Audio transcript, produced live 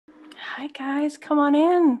Hi guys, come on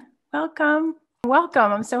in. Welcome.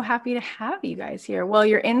 Welcome. I'm so happy to have you guys here. Well,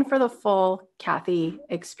 you're in for the full Cathy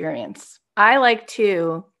experience. I like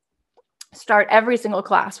to start every single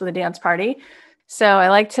class with a dance party. So I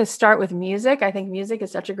like to start with music. I think music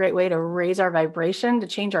is such a great way to raise our vibration, to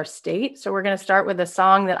change our state. So we're going to start with a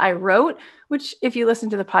song that I wrote, which if you listen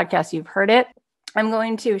to the podcast, you've heard it. I'm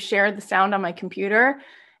going to share the sound on my computer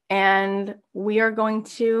and we are going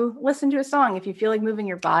to listen to a song. If you feel like moving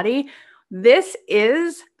your body, this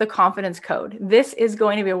is the confidence code. This is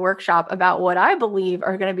going to be a workshop about what I believe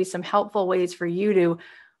are going to be some helpful ways for you to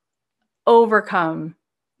overcome,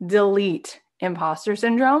 delete imposter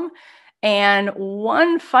syndrome. And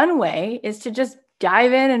one fun way is to just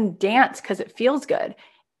dive in and dance because it feels good.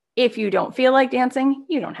 If you don't feel like dancing,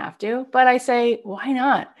 you don't have to. But I say, why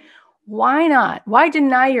not? Why not? Why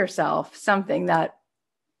deny yourself something that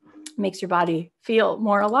makes your body feel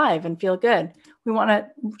more alive and feel good? We want to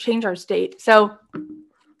change our state. So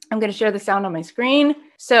I'm going to share the sound on my screen.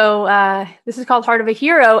 So this is called Heart of a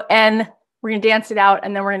Hero, and we're going to dance it out,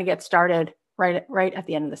 and then we're going to get started right at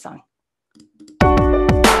the end of the song.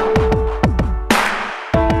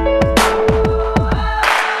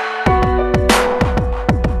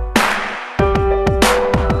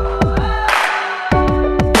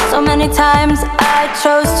 So many times I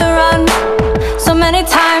chose to run. So many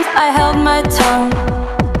times I held my tongue.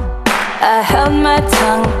 I held my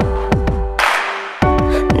tongue,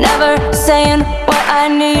 never saying what I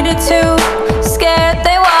needed to. Scared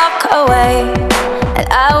they walk away and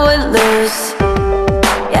I would lose.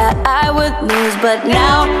 Yeah, I would lose. But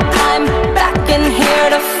now I'm back in here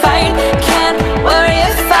to fight. Can't worry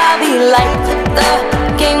if I'll be light. The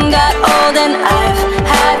game got old and I've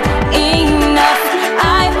had enough.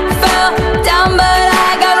 I fell down but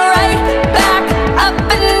I got right back up,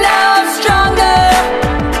 and now I'm stronger.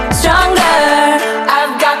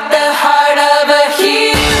 I've got the heart of a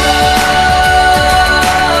hero,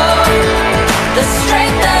 the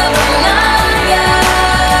strength of a lion.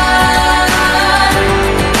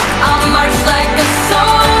 I'll march like a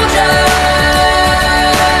soldier,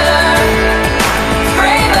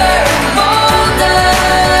 braver and bolder.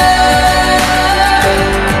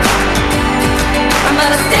 I'm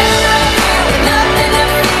gonna stand right here with nothing to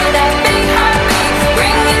fear. That big heartbeat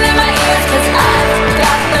ringing in my ears, 'cause I've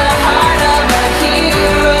got the heart of a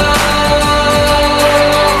hero.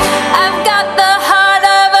 I've got the heart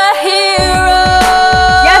of a hero.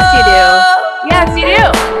 Yes, you do. Yes, you do.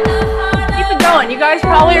 Keep it going. You guys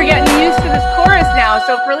probably are getting used to this chorus now,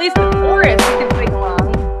 so for at least the chorus, you can sing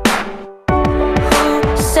along.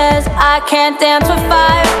 Who says I can't dance with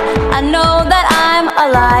fire? I know that I'm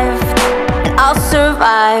alive and I'll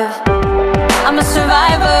survive. I'm a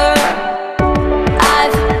survivor.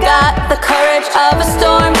 I've got the courage of a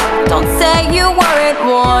storm. Don't say you weren't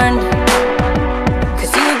warned,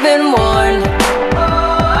 'cause you've been warned.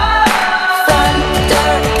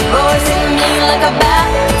 Thunder roars in me like a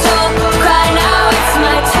battle cry. Now it's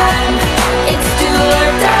my time. It's do or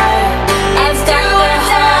die. It's do or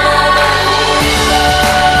die.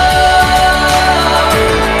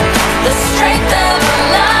 The strength of a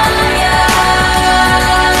lion.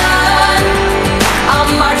 I'll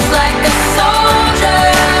march like a soldier,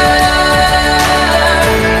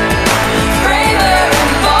 braver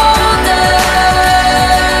and bolder.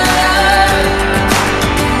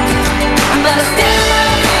 I'm gonna stand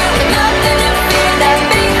right here with nothing to fear. That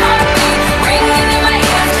big heartbeat ringing in my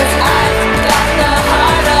ears, 'cause I've got the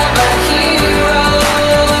heart of a hero.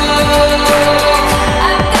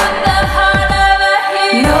 I've got the heart of a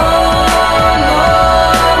hero. No more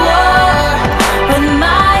war with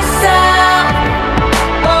myself.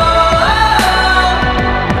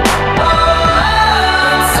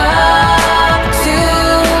 It's up to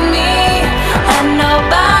me and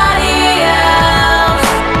nobody else.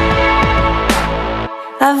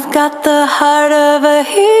 I've got the heart of a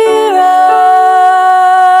hero,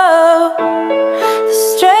 the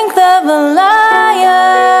strength of a lion.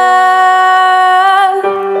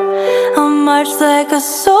 I'll march like a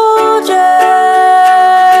soldier,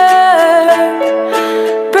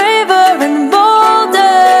 braver and bolder.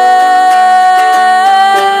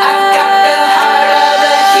 I've got the heart of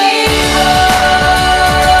a hero,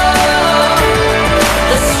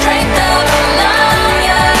 the strength of a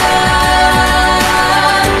lion.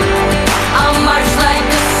 I'll march like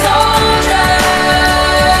a soldier,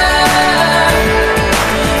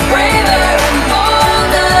 braver and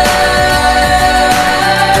bolder.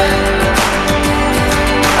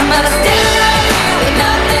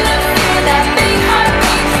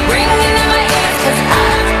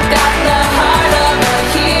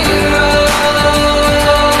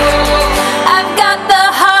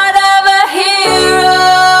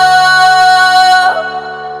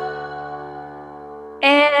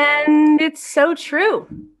 so true.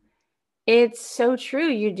 It's so true.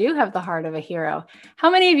 You do have the heart of a hero. How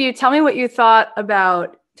many of you, tell me what you thought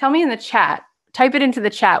about, tell me in the chat, type it into the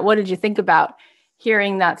chat. What did you think about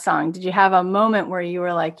hearing that song? Did you have a moment where you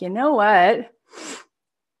were like, you know what?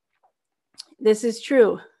 This is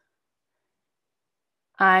true.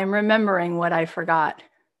 I'm remembering what I forgot.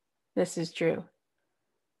 This is true.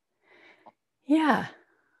 Yeah.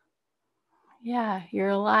 Yeah, you're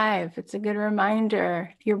alive. It's a good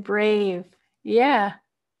reminder. You're brave. Yeah.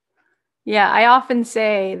 Yeah, I often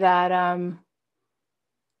say that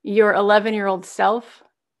your 11-year-old self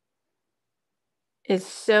is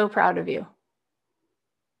so proud of you,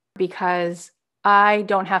 because I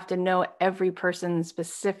don't have to know every person's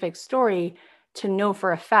specific story to know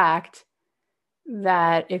for a fact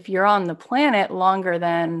that if you're on the planet longer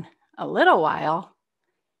than a little while,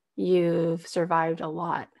 you've survived a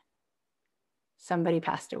lot. Somebody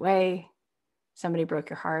passed away, somebody broke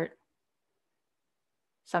your heart,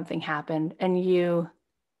 something happened, and you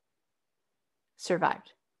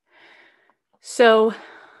survived. So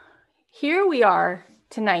here we are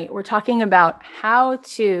tonight. We're talking about how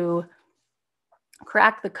to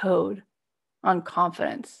crack the code on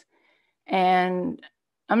confidence. And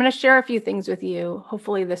I'm going to share a few things with you.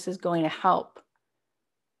 Hopefully this is going to help.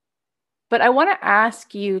 But I want to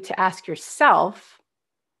ask you to ask yourself,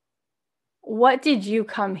 what did you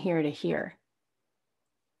come here to hear?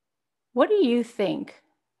 What do you think?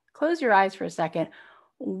 Close your eyes for a second.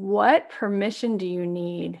 What permission do you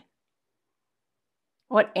need?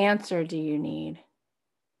 What answer do you need?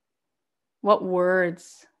 What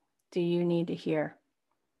words do you need to hear?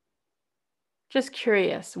 Just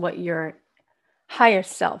curious what your higher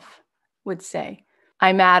self would say.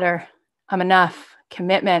 I matter. I'm enough.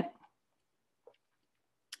 Commitment.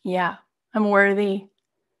 Yeah, I'm worthy.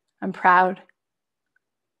 I'm proud.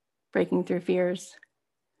 Breaking through fears.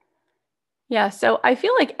 Yeah, so I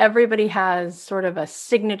feel like everybody has sort of a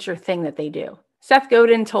signature thing that they do. Seth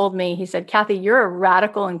Godin told me, he said, Cathy, you're a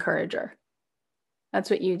radical encourager. That's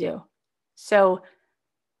what you do. So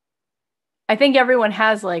I think everyone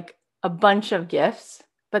has like a bunch of gifts,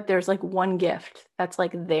 but there's like one gift that's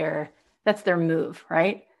like that's their move,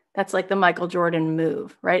 right? That's like the Michael Jordan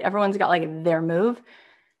move, right? Everyone's got like their move.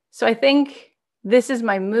 So I think this is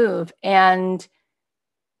my move. And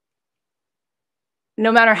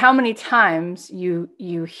no matter how many times you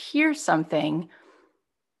hear something,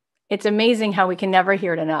 it's amazing how we can never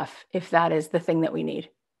hear it enough if that is the thing that we need,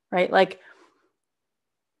 right? Like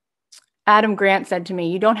Adam Grant said to me,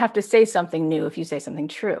 you don't have to say something new if you say something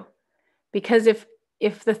true. Because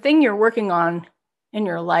if the thing you're working on in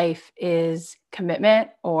your life is commitment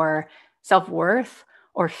or self-worth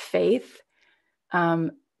or faith,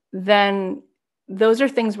 then those are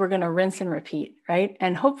things we're going to rinse and repeat, right?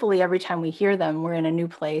 And hopefully every time we hear them, we're in a new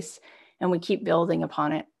place and we keep building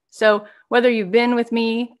upon it. So whether you've been with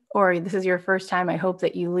me or this is your first time, I hope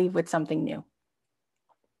that you leave with something new.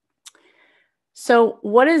 So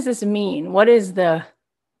what does this mean? What is the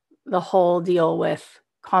whole deal with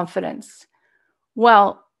confidence?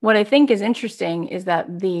 Well, what I think is interesting is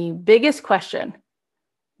that the biggest question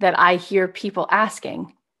that I hear people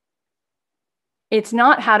asking, it's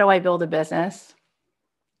not how do I build a business?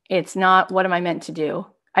 It's not what am I meant to do?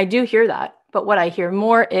 I do hear that, but what I hear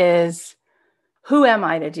more is who am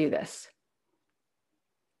I to do this?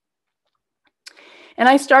 And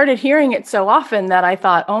I started hearing it so often that I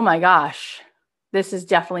thought, oh my gosh, this is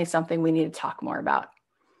definitely something we need to talk more about.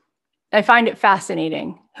 I find it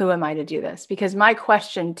fascinating. Who am I to do this? Because my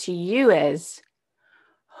question to you is,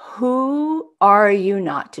 who are you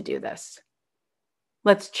not to do this?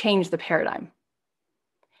 Let's change the paradigm.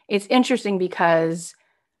 It's interesting because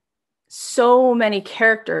so many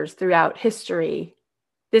characters throughout history,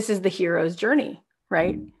 this is the hero's journey,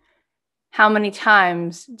 right? How many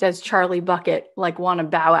times does Charlie Bucket like want to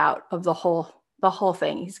bow out of the whole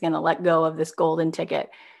thing? He's going to let go of this golden ticket.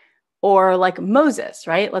 Or like Moses,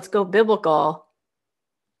 right? Let's go biblical.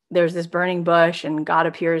 There's this burning bush and God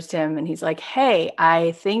appears to him and he's like, hey,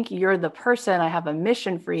 I think you're the person. I have a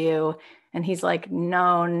mission for you. And he's like,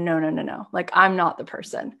 no. Like, I'm not the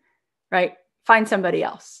person, right? Find somebody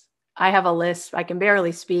else. I have a list. I can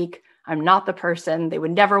barely speak. I'm not the person. They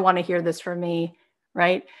would never want to hear this from me,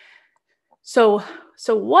 right? So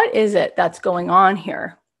what is it that's going on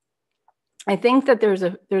here? I think that there's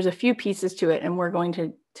a few pieces to it, and we're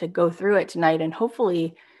going to go through it tonight, and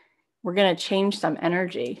hopefully we're going to change some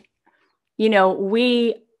energy. You know,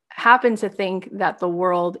 we happen to think that the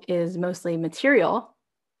world is mostly material.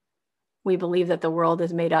 We believe that the world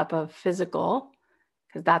is made up of physical,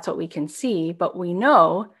 because that's what we can see, but we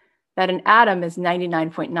know that an atom is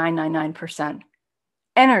 99.999%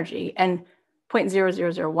 energy, and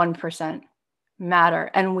 0.0001% matter.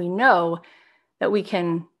 And we know that we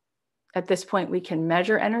can, at this point, we can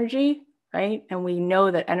measure energy, right? And we know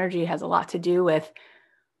that energy has a lot to do with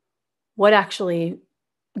what actually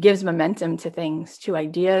gives momentum to things, to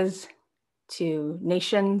ideas, to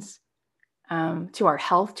nations, to our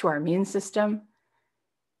health, to our immune system.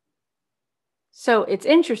 So it's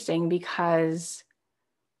interesting because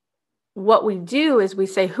what we do is we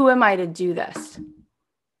say, who am I to do this?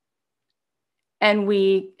 And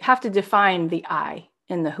we have to define the I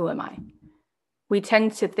in the who am I. We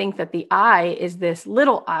tend to think that the I is this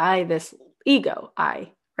little I, this ego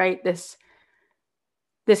I, right? This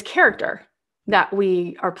character that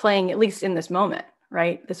we are playing, at least in this moment,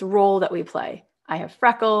 right? This role that we play. I have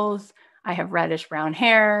freckles. I have reddish brown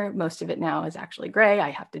hair. Most of it now is actually gray.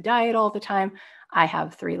 I have to dye it all the time. I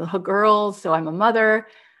have 3 little girls, so I'm a mother.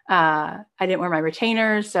 I didn't wear my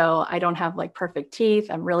retainers, so I don't have like perfect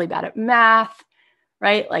teeth. I'm really bad at math,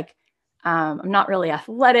 right? Like I'm not really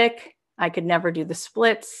athletic. I could never do the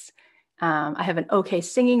splits. I have an okay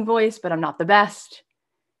singing voice, but I'm not the best.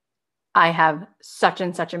 I have such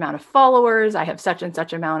and such amount of followers. I have such and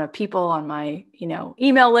such amount of people on my,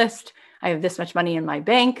 email list. I have this much money in my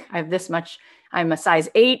bank. I have this much. I'm a size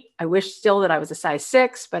 8. I wish still that I was a size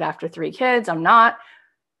 6, but after 3 kids, I'm not.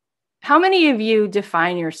 How many of you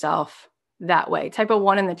define yourself that way? Type a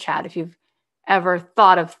 1 in the chat if you've ever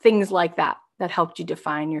thought of things like that helped you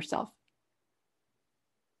define yourself.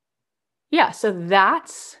 Yeah, so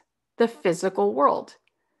that's the physical world.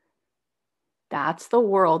 That's the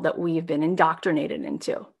world that we've been indoctrinated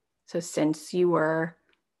into. So since you were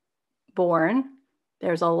born,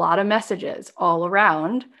 there's a lot of messages all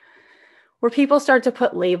around where people start to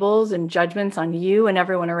put labels and judgments on you and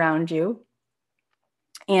everyone around you.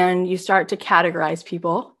 And you start to categorize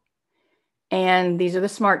people. And these are the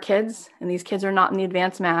smart kids. And these kids are not in the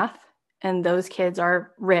advanced math. And those kids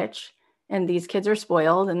are rich. And these kids are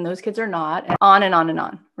spoiled. And those kids are not. And on and on and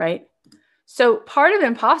on, right? So part of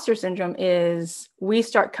imposter syndrome is we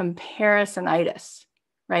start comparisonitis,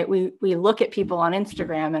 right? We look at people on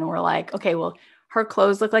Instagram and we're like, okay, well, her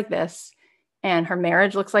clothes look like this and her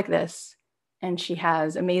marriage looks like this. And she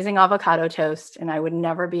has amazing avocado toast. And I would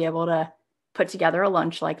never be able to put together a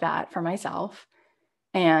lunch like that for myself.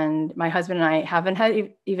 And my husband and I haven't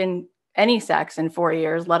had even any sex in 4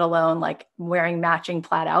 years, let alone like wearing matching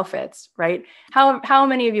plaid outfits, right? How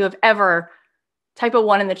many of you have ever, type a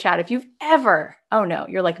 1 in the chat if you've ever, oh no,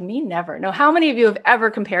 you're like me, never. No, how many of you have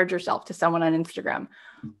ever compared yourself to someone on Instagram?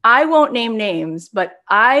 I won't name names, but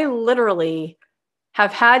I literally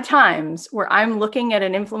have had times where I'm looking at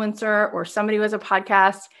an influencer or somebody who has a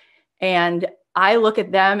podcast and I look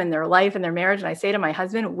at them and their life and their marriage and I say to my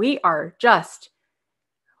husband, we are just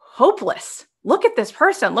hopeless. Look at this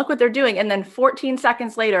person. Look what they're doing. And then 14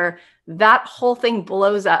 seconds later, that whole thing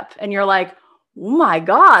blows up and you're like, oh my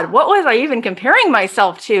God, what was I even comparing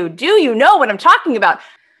myself to? Do you know what I'm talking about?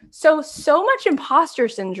 So much imposter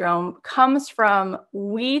syndrome comes from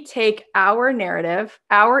we take our narrative,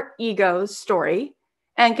 our ego's story,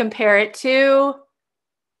 and compare it to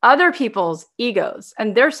other people's egos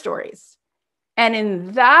and their stories. And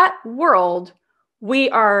in that world, we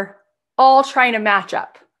are all trying to match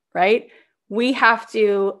up, right? We have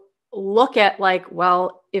to look at like,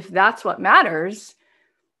 well, if that's what matters,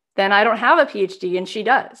 then I don't have a PhD and she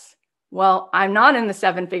does. Well, I'm not in the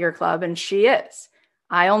 7-figure club and she is.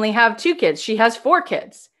 I only have 2 kids. She has 4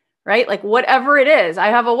 kids, right? Like whatever it is, I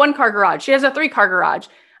have a 1-car garage. She has a 3-car garage.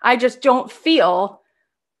 I just don't feel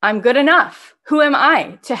I'm good enough. Who am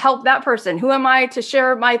I to help that person? Who am I to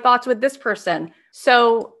share my thoughts with this person?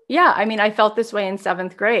 So yeah, I mean, I felt this way in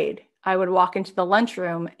 7th grade. I would walk into the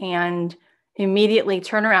lunchroom and immediately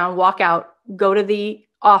turn around, walk out, go to the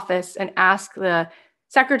office and ask the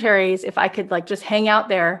secretaries if I could like just hang out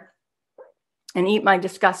there and eat my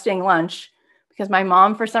disgusting lunch because my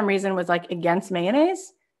mom, for some reason, was like against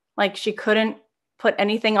mayonnaise. Like she couldn't put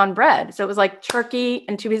anything on bread. So it was like turkey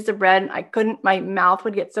and 2 pieces of bread. My mouth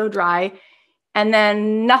would get so dry. And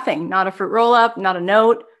then nothing, not a fruit roll up, not a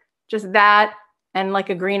note, just that and like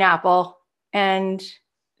a green apple. And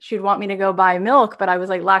she'd want me to go buy milk, but I was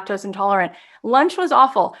like lactose intolerant. Lunch was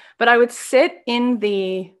awful, but I would sit in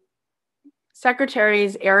the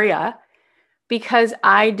secretary's area because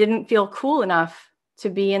I didn't feel cool enough to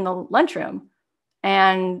be in the lunchroom.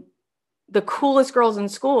 And the coolest girls in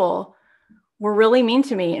school were really mean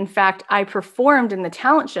to me. In fact, I performed in the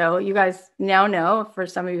talent show. You guys now know, for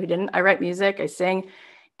some of you who didn't, I write music, I sing,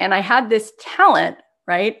 and I had this talent,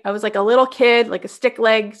 right? I was like a little kid, like a stick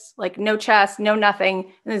legs, like no chest, no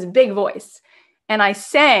nothing, and this big voice. And I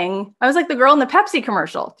sang, I was like the girl in the Pepsi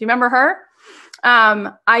commercial. Do you remember her?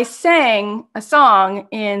 I sang a song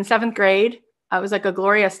in 7th grade. It was like a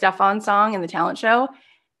Gloria Estefan song in the talent show.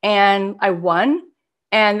 And I won.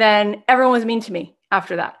 And then everyone was mean to me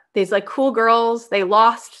after that. These like cool girls, they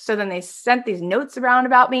lost. So then they sent these notes around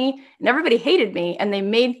about me and everybody hated me. And they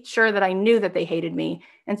made sure that I knew that they hated me.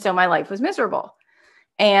 And so my life was miserable.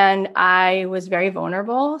 And I was very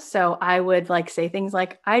vulnerable. So I would like say things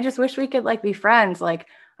like, I just wish we could like be friends. Like,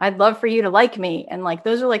 I'd love for you to like me. And like,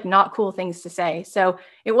 those are like not cool things to say. So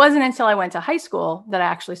it wasn't until I went to high school that I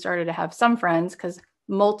actually started to have some friends, because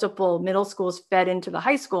multiple middle schools fed into the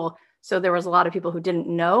high school. So there was a lot of people who didn't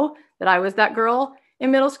know that I was that girl in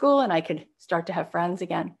middle school, and I could start to have friends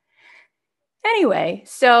again. Anyway,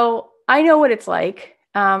 so I know what it's like.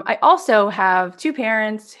 I also have 2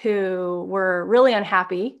 parents who were really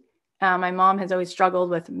unhappy. My mom has always struggled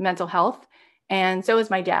with mental health, and so is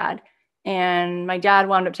my dad. And my dad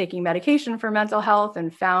wound up taking medication for mental health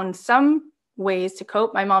and found some ways to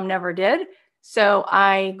cope. My mom never did. So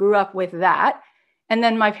I grew up with that. And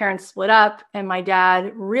then my parents split up, and my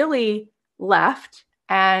dad really left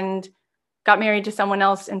and got married to someone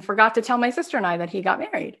else and forgot to tell my sister and I that he got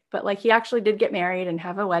married. But like, he actually did get married and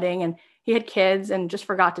have a wedding, and he had kids and just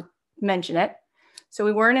forgot to mention it. So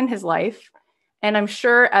we weren't in his life. And I'm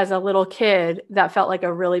sure as a little kid, that felt like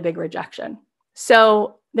a really big rejection.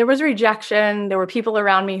 So there was rejection. There were people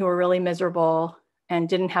around me who were really miserable and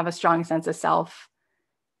didn't have a strong sense of self.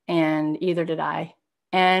 And either did I.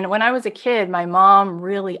 And when I was a kid, my mom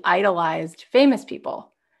really idolized famous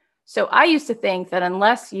people. So I used to think that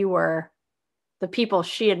unless you were the people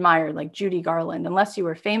she admired, like Judy Garland, unless you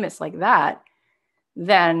were famous like that,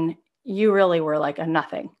 then you really were like a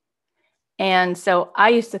nothing. And so I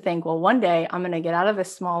used to think, well, one day I'm going to get out of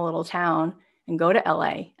this small little town and go to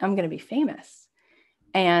LA. I'm going to be famous.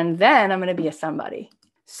 And then I'm going to be a somebody.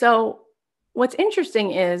 So what's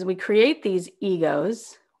interesting is we create these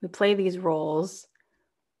egos, we play these roles,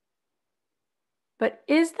 but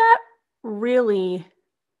is that really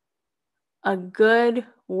a good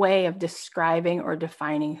way of describing or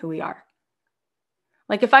defining who we are?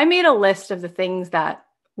 Like, if I made a list of the things that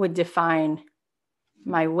would define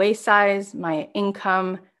my waist size, my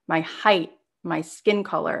income, my height, my skin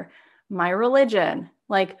color, my religion,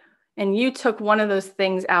 like, and you took one of those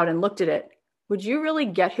things out and looked at it, would you really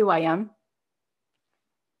get who I am?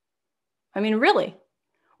 I mean, really?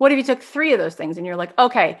 What if you took 3 of those things and you're like,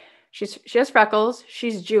 okay, she has freckles,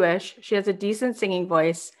 she's Jewish, she has a decent singing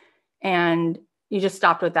voice, and you just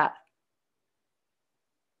stopped with that?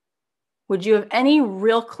 Would you have any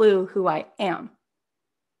real clue who I am?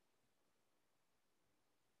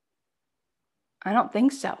 I don't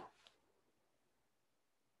think so.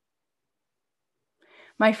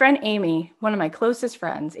 My friend Amy, one of my closest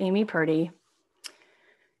friends, Amy Purdy,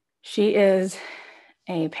 she is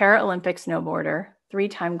a Paralympic snowboarder,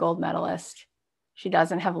 3-time gold medalist. She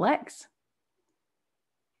doesn't have legs.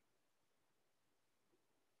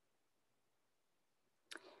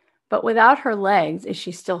 But without her legs, is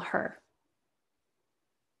she still her?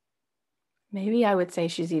 Maybe I would say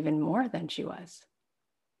she's even more than she was.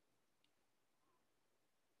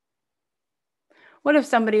 What if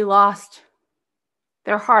somebody lost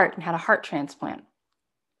their heart and had a heart transplant?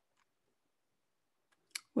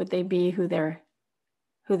 Would they be who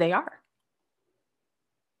they are?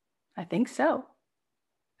 I think so.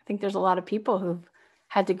 I think there's a lot of people who've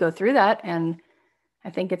had to go through that, and I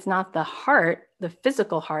think it's not the heart, the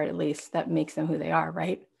physical heart at least, that makes them who they are,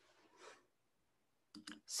 right?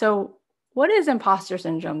 So what is imposter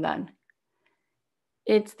syndrome then?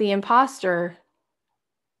 It's the imposter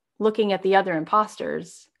looking at the other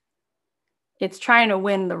imposters. It's trying to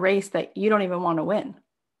win the race that you don't even want to win.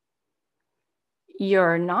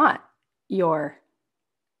 You're not your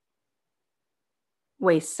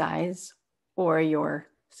waist size or your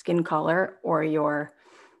skin color or your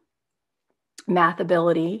math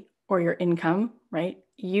ability or your income, right?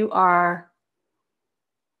 You are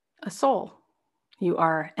a soul. You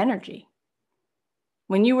are energy.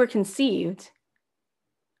 When you were conceived,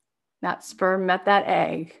 that sperm met that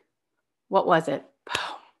egg. What was it?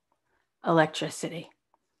 Boom. Electricity,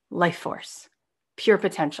 life force, pure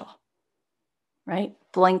potential, right?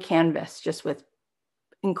 Blank canvas, just with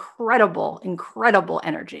incredible, incredible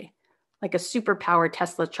energy, like a superpowered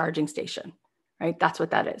Tesla charging station, right? That's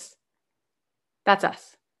what that is. That's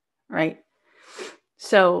us, right?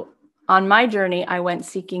 So on my journey, I went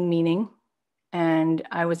seeking meaning, and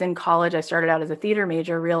I was in college. I started out as a theater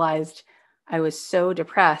major, realized I was so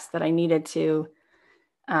depressed that I needed to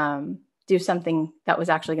do something that was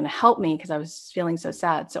actually going to help me because I was feeling so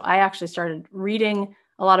sad. So I actually started reading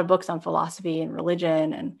a lot of books on philosophy and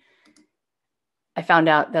religion and I found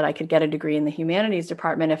out that I could get a degree in the humanities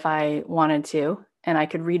department if I wanted to, and I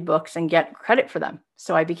could read books and get credit for them.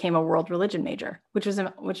 So I became a world religion major, which was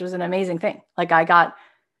an amazing thing. Like I got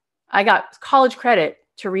college credit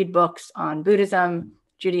to read books on Buddhism,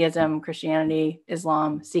 Judaism, Christianity,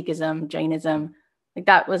 Islam, Sikhism, Jainism. Like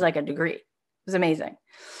that was like a degree. It was amazing.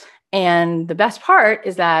 And the best part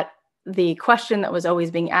is that the question that was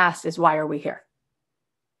always being asked is, why are we here?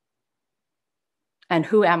 And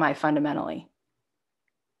who am I fundamentally?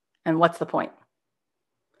 And what's the point?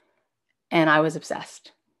 And I was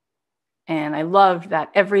obsessed. And I loved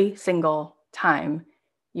that every single time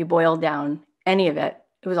you boiled down any of it,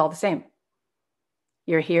 it was all the same.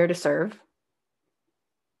 You're here to serve.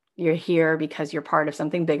 You're here because you're part of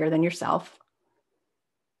something bigger than yourself.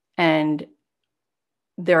 And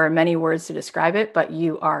there are many words to describe it, but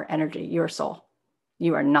you are energy, you're soul.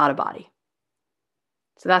 You are not a body.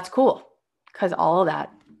 So that's cool, because all of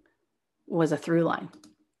that was a through line.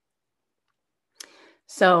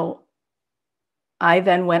 So I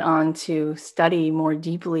then went on to study more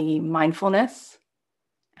deeply mindfulness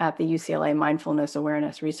at the UCLA Mindfulness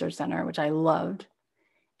Awareness Research Center, which I loved.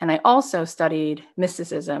 And I also studied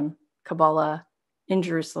mysticism, Kabbalah in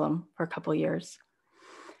Jerusalem for a couple of years.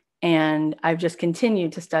 And I've just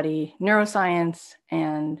continued to study neuroscience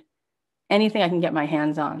and anything I can get my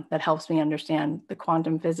hands on that helps me understand the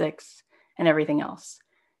quantum physics and everything else.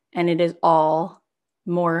 And it is all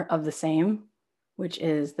more of the same, which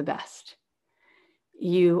is the best.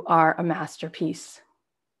 You are a masterpiece,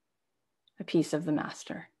 a piece of the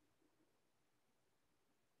master.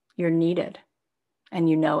 You're needed, and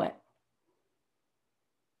you know it.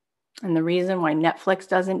 And the reason why Netflix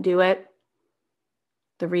doesn't do it,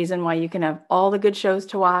 the reason why you can have all the good shows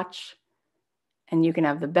to watch and you can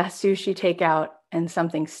have the best sushi takeout and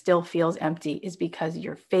something still feels empty, is because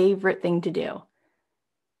your favorite thing to do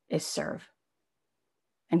is serve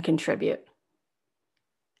and contribute.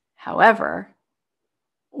 However,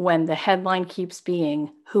 when the headline keeps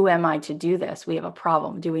being, who am I to do this? We have a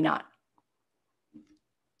problem, do we not?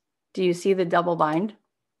 Do you see the double bind?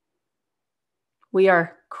 We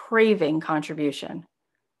are craving contribution.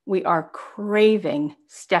 We are craving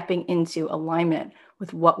stepping into alignment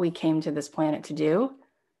with what we came to this planet to do.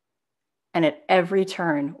 And at every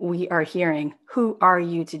turn, we are hearing, who are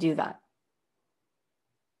you to do that?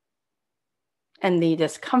 And the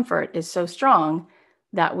discomfort is so strong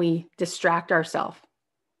that we distract ourselves.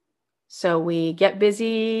 So we get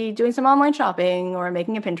busy doing some online shopping or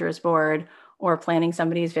making a Pinterest board or planning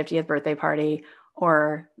somebody's 50th birthday party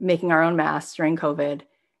or making our own masks during COVID.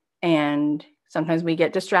 And sometimes we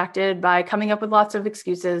get distracted by coming up with lots of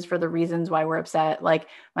excuses for the reasons why we're upset, like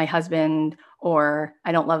my husband, or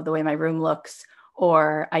I don't love the way my room looks,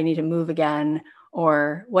 or I need to move again,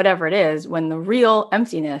 or whatever it is, when the real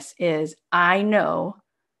emptiness is, I know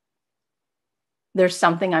there's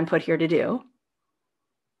something I'm put here to do,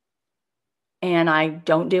 and I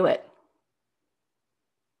don't do it.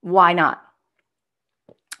 Why not?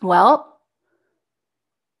 Well,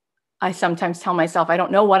 I sometimes tell myself I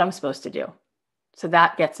don't know what I'm supposed to do. So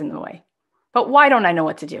that gets in the way. But why don't I know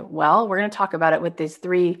what to do? Well, we're going to talk about it with these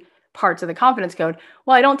 3 parts of the confidence code.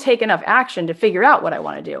 Well, I don't take enough action to figure out what I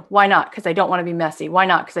want to do. Why not? Because I don't want to be messy. Why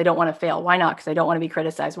not? Because I don't want to fail. Why not? Because I don't want to be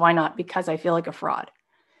criticized. Why not? Because I feel like a fraud.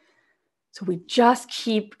 So we just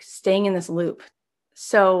keep staying in this loop.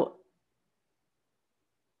 So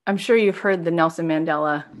I'm sure you've heard the Nelson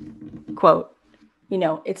Mandela quote,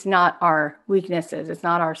 it's not our weaknesses. It's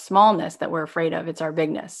not our smallness that we're afraid of. It's our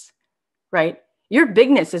bigness, right? Your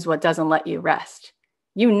bigness is what doesn't let you rest.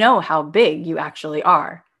 You know how big you actually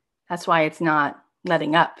are. That's why it's not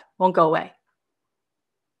letting up, won't go away.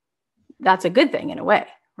 That's a good thing in a way,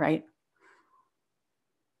 right?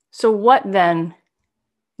 So what then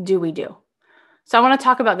do we do? So I want to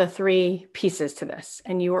talk about the 3 pieces to this.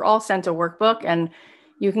 And you were all sent a workbook, and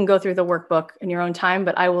you can go through the workbook in your own time,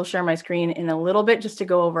 but I will share my screen in a little bit just to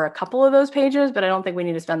go over a couple of those pages, but I don't think we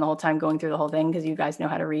need to spend the whole time going through the whole thing because you guys know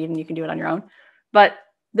how to read and you can do it on your own. But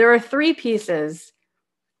there are 3 pieces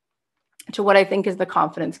to what I think is the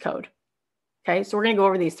confidence code. Okay, so we're going to go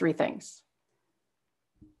over these 3 things.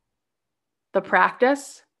 The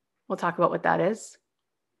practice, we'll talk about what that is.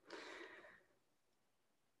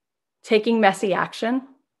 Taking messy action,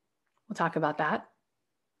 we'll talk about that.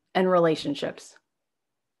 And relationships.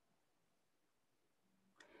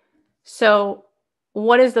 So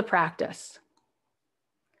what is the practice?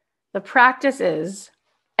 The practice is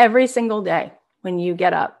every single day when you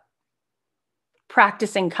get up,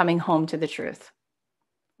 practicing coming home to the truth,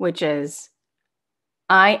 which is,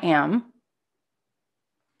 I am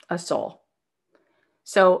a soul.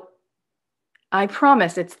 So I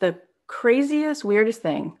promise it's the craziest, weirdest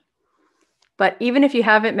thing. But even if you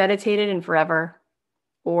haven't meditated in forever,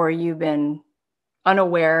 or you've been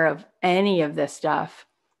unaware of any of this stuff,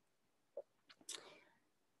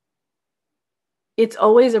 it's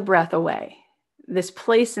always a breath away. This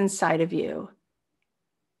place inside of you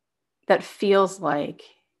that feels like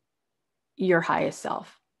your highest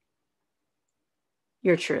self,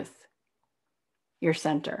 your truth, your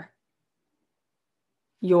center,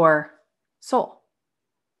 your soul.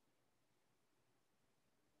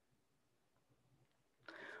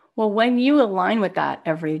 Well, when you align with that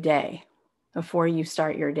every day before you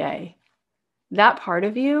start your day, that part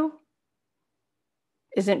of you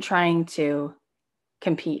isn't trying to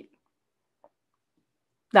compete.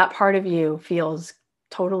 That part of you feels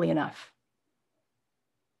totally enough.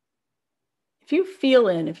 If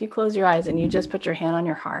you close your eyes and you just put your hand on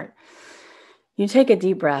your heart, you take a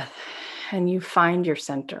deep breath and you find your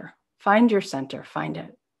center. Find your center, find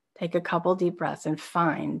it. Take a couple deep breaths and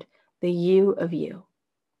find the you of you.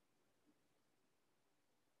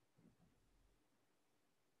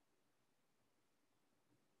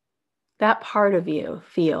 That part of you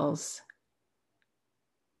feels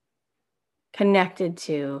connected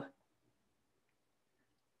to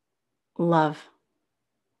love,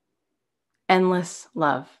 endless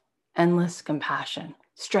compassion,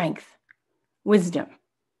 strength, wisdom,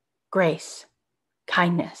 grace,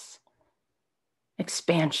 kindness,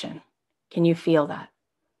 expansion. Can you feel that?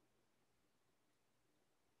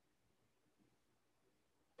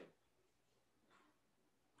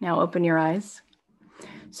 Now open your eyes.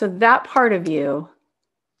 So that part of you,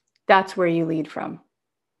 that's where you lead from.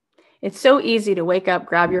 It's so easy to wake up,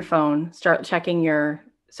 grab your phone, start checking your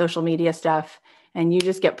social media stuff, and you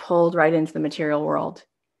just get pulled right into the material world.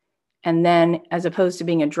 And then, as opposed to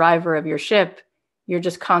being a driver of your ship, you're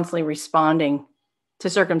just constantly responding to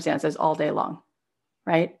circumstances all day long,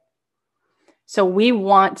 right? So we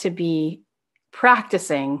want to be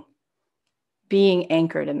practicing being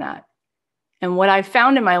anchored in that. And what I've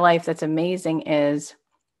found in my life that's amazing is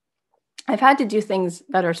I've had to do things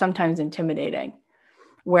that are sometimes intimidating,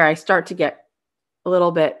 where I start to get a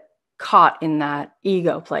little bit caught in that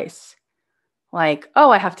ego place. Like,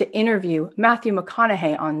 oh, I have to interview Matthew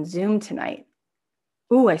McConaughey on Zoom tonight.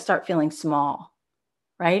 Ooh, I start feeling small,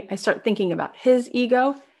 right? I start thinking about his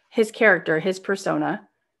ego, his character, his persona,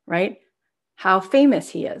 right? How famous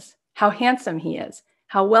he is, how handsome he is,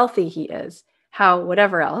 how wealthy he is, how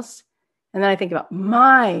whatever else. And then I think about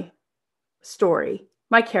my story,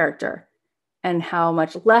 my character, and how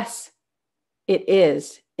much less it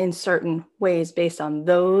is in certain ways based on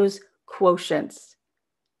those quotients.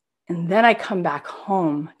 And then I come back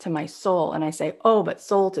home to my soul and I say, oh, but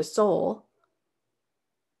soul to soul,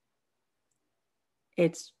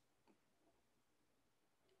 it's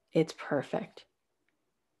perfect.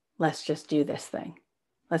 Let's just do this thing.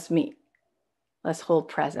 Let's meet. Let's hold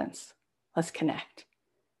presence. Let's connect.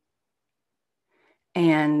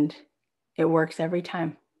 And it works every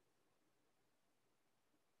time.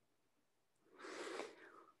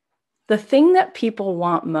 The thing that people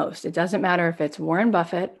want most, it doesn't matter if it's Warren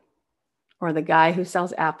Buffett or the guy who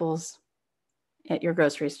sells apples at your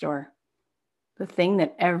grocery store. The thing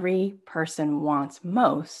that every person wants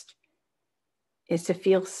most is to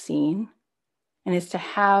feel seen and is to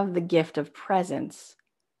have the gift of presence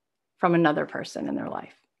from another person in their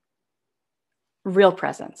life. Real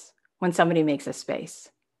presence when somebody makes a space.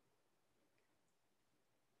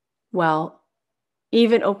 Well,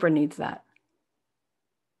 even Oprah needs that.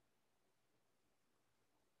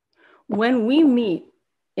 When we meet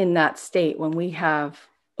in that state, when we have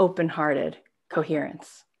open-hearted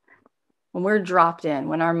coherence, when we're dropped in,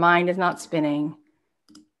 when our mind is not spinning,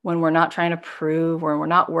 when we're not trying to prove, or we're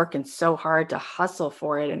not working so hard to hustle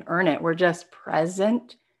for it and earn it, we're just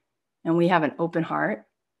present and we have an open heart,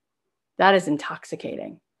 that is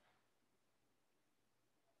intoxicating.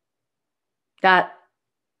 That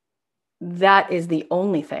is the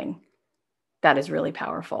only thing that is really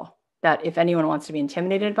powerful. That if anyone wants to be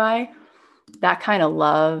intimidated by, that kind of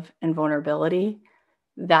love and vulnerability,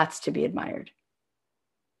 that's to be admired.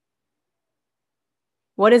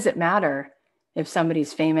 What does it matter if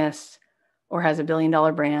somebody's famous or has $1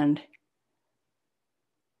 billion brand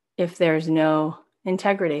if there's no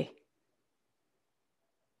integrity?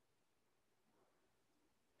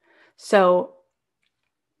 So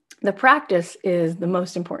the practice is the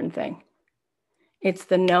most important thing. It's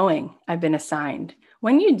the knowing I've been assigned.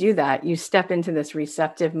 When you do that, you step into this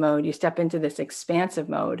receptive mode, you step into this expansive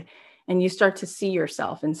mode, and you start to see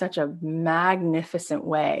yourself in such a magnificent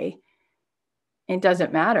way. It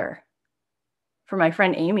doesn't matter. For my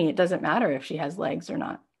friend Amy, it doesn't matter if she has legs or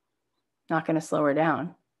not. Not going to slow her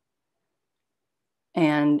down.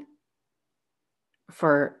 And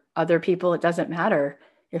for other people, it doesn't matter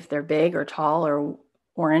if they're big or tall or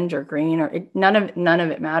orange or green, or none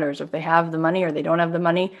of it matters. If they have the money or they don't have the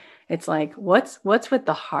money, it's like, what's with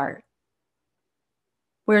the heart?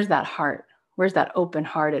 Where's that heart? Where's that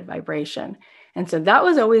open-hearted vibration? And so that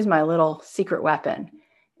was always my little secret weapon,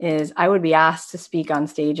 is I would be asked to speak on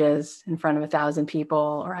stages in front of 1,000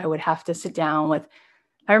 people, or I would have to sit down with,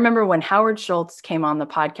 I remember when Howard Schultz came on the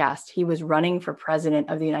podcast, he was running for president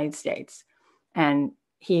of the United States and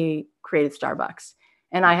he created Starbucks.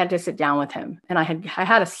 And I had to sit down with him, and I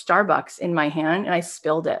had a Starbucks in my hand and I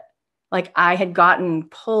spilled it. Like I had gotten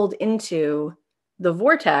pulled into the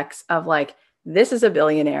vortex of like, this is a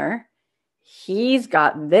billionaire. He's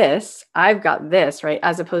got this, I've got this, right?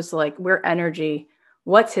 As opposed to like, we're energy.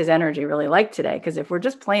 What's his energy really like today? Because if we're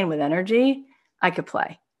just playing with energy, I could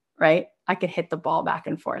play, right? I could hit the ball back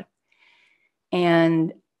and forth.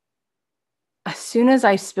 And as soon as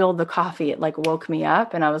I spilled the coffee, it like woke me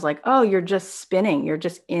up, and I was like, oh, you're just spinning. You're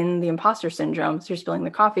just in the imposter syndrome. So you're spilling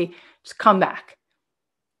the coffee, just come back.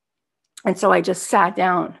 And so I just sat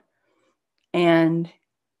down and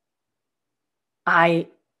I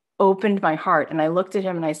opened my heart and I looked at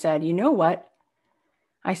him and I said, you know what?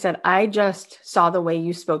 I said, I just saw the way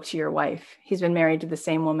you spoke to your wife. He's been married to the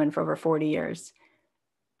same woman for over 40 years.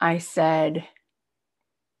 I said,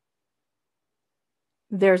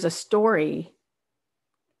 there's a story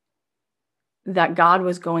that God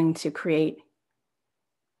was going to create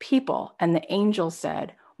people. And the angel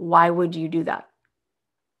said, why would you do that?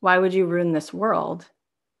 Why would you ruin this world?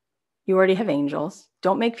 You already have angels.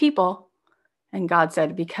 Don't make people. And God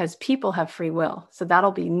said, because people have free will. So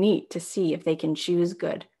that'll be neat to see if they can choose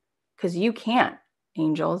good. Because you can't,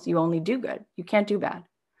 angels. You only do good. You can't do bad.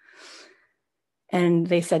 And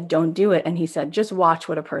they said, don't do it. And he said, just watch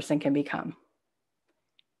what a person can become.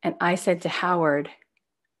 And I said to Howard,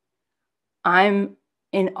 I'm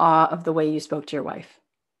in awe of the way you spoke to your wife.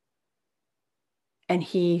 And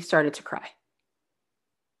he started to cry.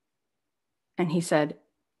 And he said,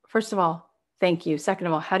 first of all, thank you. Second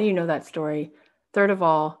of all, how do you know that story? Third of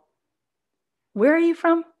all, where are you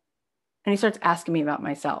from? And he starts asking me about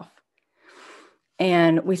myself.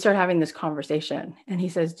 And we start having this conversation. And he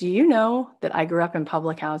says, do you know that I grew up in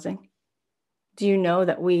public housing? Do you know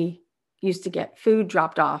that we used to get food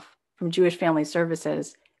dropped off from Jewish Family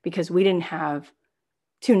Services because we didn't have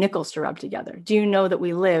 2 nickels to rub together? Do you know that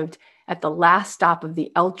we lived at the last stop of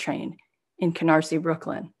the L train in Canarsie,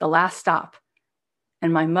 Brooklyn, the last stop?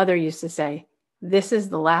 And my mother used to say, this is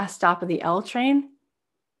the last stop of the L train.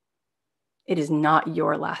 It is not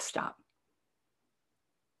your last stop.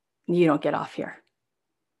 You don't get off here.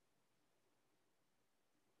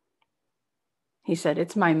 He said,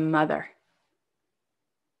 it's my mother,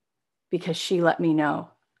 because she let me know,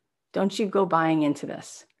 don't you go buying into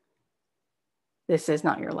this. This is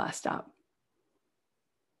not your last stop.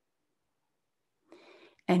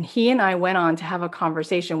 And he and I went on to have a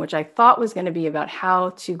conversation, which I thought was going to be about how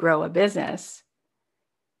to grow a business.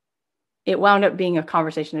 It wound up being a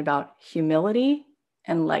conversation about humility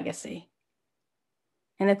and legacy.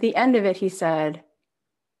 And at the end of it, he said,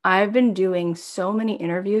 I've been doing so many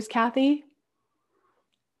interviews, Cathy.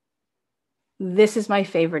 This is my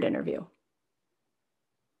favorite interview.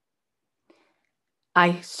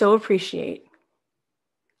 I so appreciate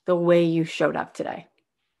the way you showed up today.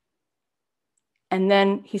 And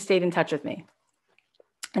then he stayed in touch with me.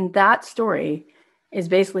 And that story is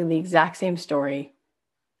basically the exact same story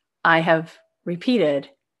I have repeated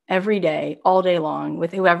every day, all day long,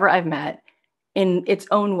 with whoever I've met in its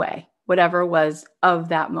own way, whatever was of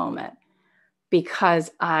that moment.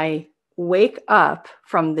 Because I wake up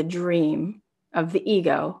from the dream of the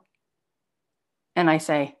ego and I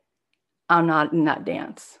say, I'm not in that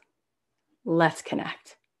dance. Let's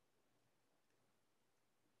connect.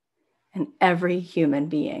 And every human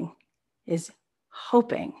being is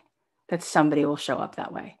hoping that somebody will show up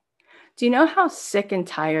that way. Do you know how sick and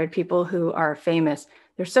tired people who are famous,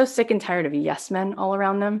 they're so sick and tired of yes men all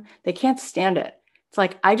around them, they can't stand it. It's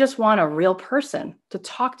like, I just want a real person to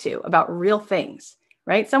talk to about real things,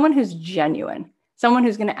 right? Someone who's genuine, someone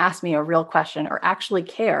who's going to ask me a real question or actually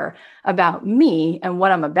care about me and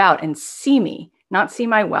what I'm about and see me, not see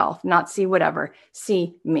my wealth, not see whatever,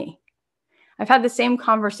 see me. I've had the same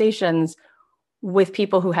conversations with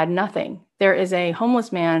people who had nothing. There is a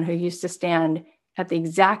homeless man who used to stand at the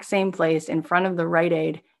exact same place in front of the Rite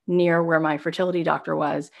Aid near where my fertility doctor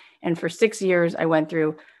was. And for 6 years, I went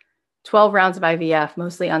through 12 rounds of IVF,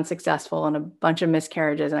 mostly unsuccessful, and a bunch of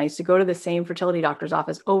miscarriages. And I used to go to the same fertility doctor's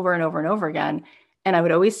office over and over and over again. And I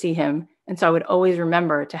would always see him. And so I would always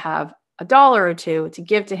remember to have $1 or $2 to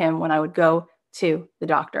give to him when I would go to the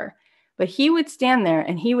doctor. But he would stand there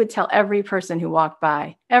and he would tell every person who walked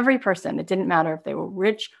by, every person, it didn't matter if they were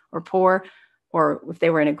rich or poor, or if they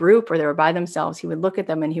were in a group or they were by themselves, he would look at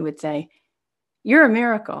them and he would say, "You're a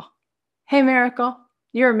miracle. Hey, miracle,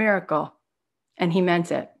 you're a miracle." And he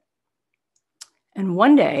meant it. And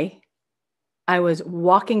one day I was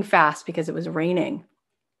walking fast because it was raining.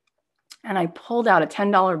 And I pulled out a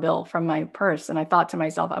 $10 bill from my purse. And I thought to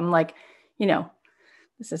myself, I'm like,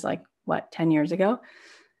 this is like, 10 years ago?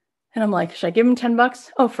 And I'm like, should I give him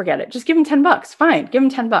 $10? Oh, forget it. Just give him $10. Fine. Give him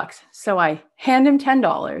 $10. So I hand him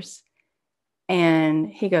 $10 and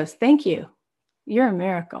he goes, "Thank you. You're a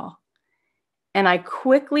miracle." And I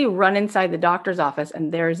quickly run inside the doctor's office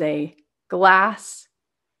and there's a glass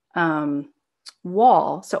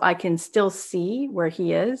wall so I can still see where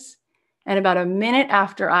he is. And about a minute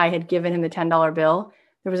after I had given him the $10 bill,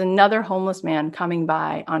 there was another homeless man coming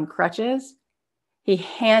by on crutches. He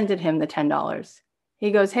handed him the $10.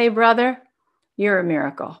 He goes, "Hey, brother, you're a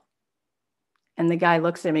miracle." And the guy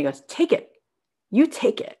looks at him and he goes, "Take it. You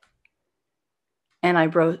take it." And I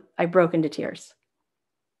broke into tears.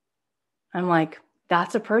 I'm like,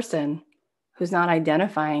 that's a person who's not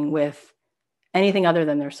identifying with anything other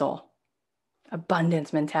than their soul.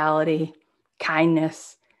 Abundance mentality,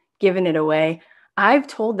 kindness, giving it away. I've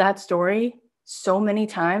told that story so many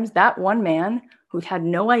times. That one man who had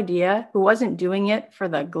no idea, who wasn't doing it for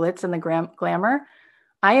the glitz and the glamour,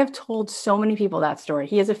 I have told so many people that story.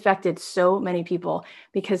 He has affected so many people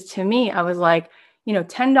because to me, I was like,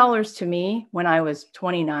 $10 to me when I was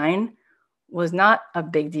 29 was not a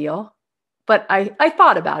big deal. But I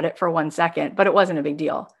thought about it for 1 second, but it wasn't a big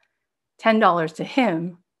deal. $10 to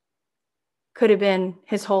him could have been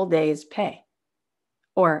his whole day's pay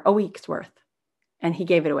or a week's worth. And he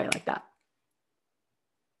gave it away like that.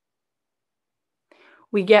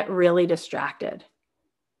 We get really distracted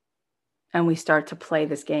and we start to play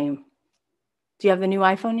this game. Do you have the new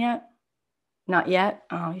iPhone yet? Not yet?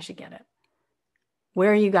 Oh, you should get it.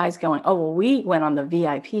 Where are you guys going? Oh, well, we went on the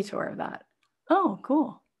VIP tour of that. Oh,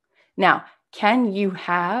 cool. Now, can you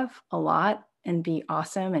have a lot and be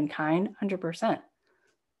awesome and kind? 100%.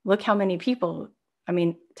 Look how many people,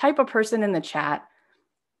 type a person in the chat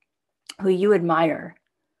who you admire,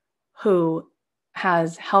 who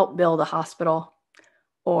has helped build a hospital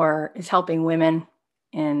or is helping women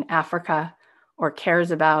in Africa or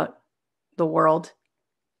cares about the world.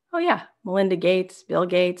 Oh yeah, Melinda Gates, Bill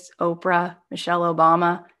Gates, Oprah, Michelle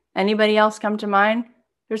Obama. Anybody else come to mind?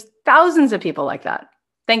 There's thousands of people like that.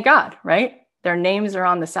 Thank God, right? Their names are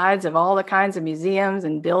on the sides of all the kinds of museums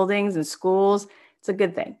and buildings and schools. It's a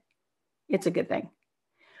good thing. It's a good thing.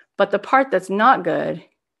 But the part that's not good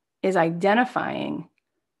is identifying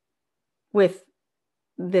with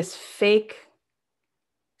this fake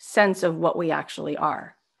sense of what we actually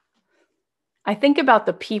are. I think about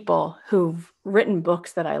the people who've written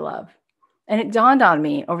books that I love. And it dawned on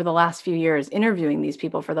me over the last few years interviewing these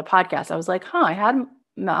people for the podcast. I was like, I had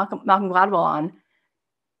Malcolm Gladwell on.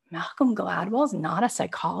 Malcolm Gladwell's not a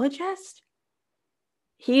psychologist.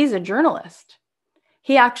 He's a journalist.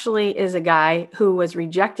 He actually is a guy who was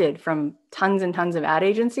rejected from tons and tons of ad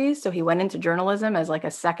agencies. So he went into journalism as like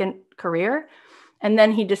a second career. And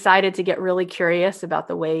then he decided to get really curious about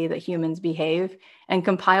the way that humans behave and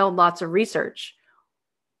compiled lots of research.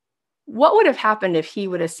 What would have happened if he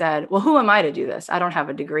would have said, well, who am I to do this? I don't have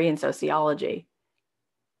a degree in sociology.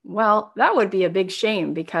 Well, that would be a big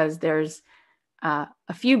shame because there's a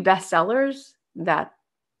few bestsellers that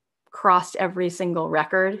crossed every single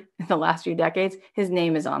record in the last few decades. His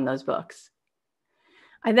name is on those books.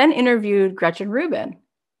 I then interviewed Gretchen Rubin,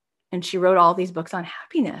 and she wrote all these books on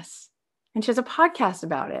happiness. And she has a podcast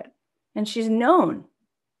about it. And she's known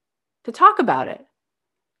to talk about it.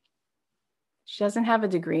 She doesn't have a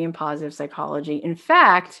degree in positive psychology. In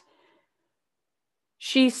fact,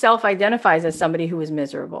 she self-identifies as somebody who is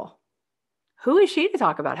miserable. Who is she to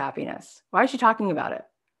talk about happiness? Why is she talking about it?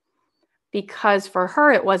 Because for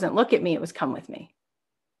her, it wasn't look at me, it was come with me.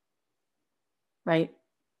 Right?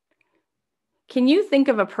 Can you think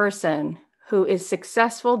of a person who is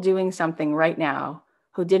successful doing something right now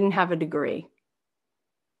who didn't have a degree?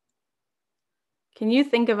 Can you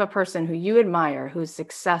think of a person who you admire who's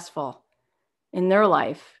successful in their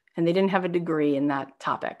life and they didn't have a degree in that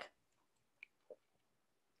topic?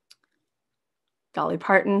 Dolly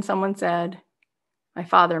Parton, someone said. My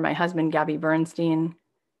father, my husband, Gabby Bernstein.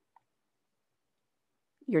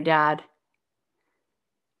 Your dad.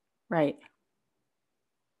 Right.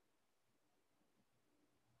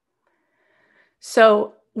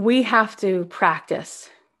 So we have to practice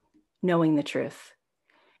knowing the truth.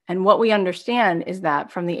 And what we understand is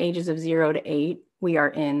that from the ages of 0 to 8, we are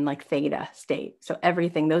in like theta state. So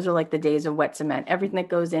everything, those are like the days of wet cement. Everything that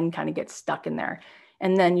goes in kind of gets stuck in there.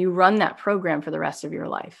 And then you run that program for the rest of your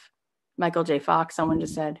life. Michael J. Fox, someone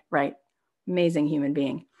just said, right? Amazing human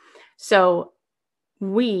being. So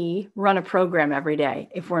we run a program every day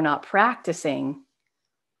if we're not practicing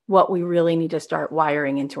what we really need to start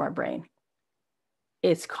wiring into our brain.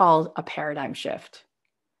 It's called a paradigm shift.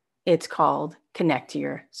 It's called connect to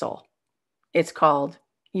your soul. It's called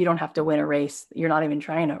you don't have to win a race you're not even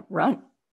trying to run.